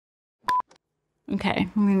Okay,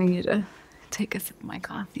 I'm gonna need to take a sip of my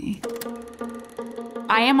coffee.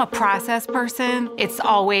 I am a process person. It's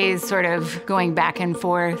always sort of going back and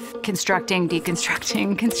forth, constructing,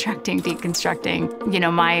 deconstructing, constructing, deconstructing. You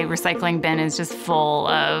know, my recycling bin is just full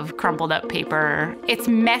of crumpled up paper. It's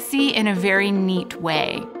messy in a very neat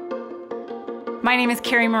way. My name is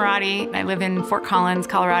Carrie Moradi. I live in Fort Collins,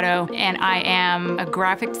 Colorado, and I am a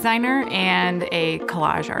graphic designer and a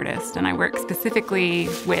collage artist, and I work specifically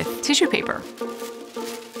with tissue paper.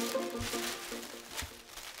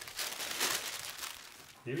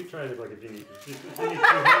 Maybe try it like if you need to. Did you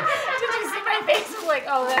see my face? I'm like,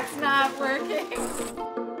 oh, that's not working.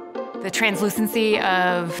 The translucency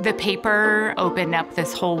of the paper opened up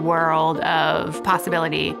this whole world of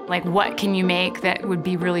possibility. Like, what can you make that would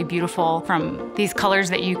be really beautiful from these colors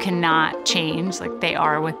that you cannot change? Like, they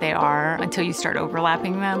are what they are until you start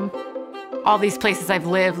overlapping them. All these places I've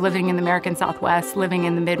lived, living in the American Southwest, living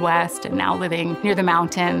in the Midwest, and now living near the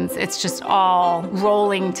mountains, it's just all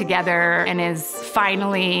rolling together and is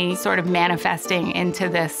finally sort of manifesting into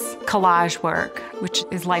this collage work, which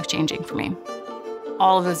is life-changing for me.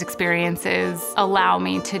 All of those experiences allow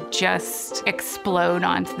me to just explode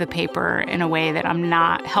onto the paper in a way that I'm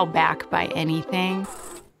not held back by anything.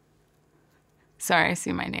 Sorry, I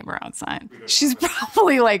see my neighbor outside. She's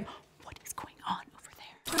probably like, what is going on over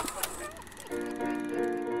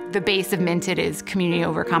there? The base of Minted is community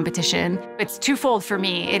over competition. It's twofold for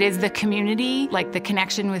me. It is the community, like the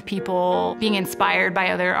connection with people, being inspired by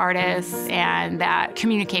other artists, and that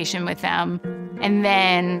communication with them. And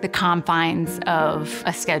then the confines of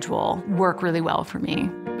a schedule work really well for me.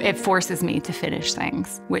 It forces me to finish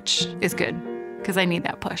things, which is good, because I need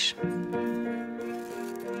that push.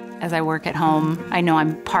 As I work at home, I know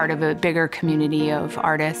I'm part of a bigger community of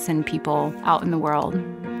artists and people out in the world.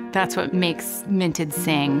 That's what makes Minted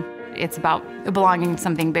sing. It's about belonging to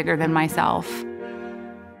something bigger than myself.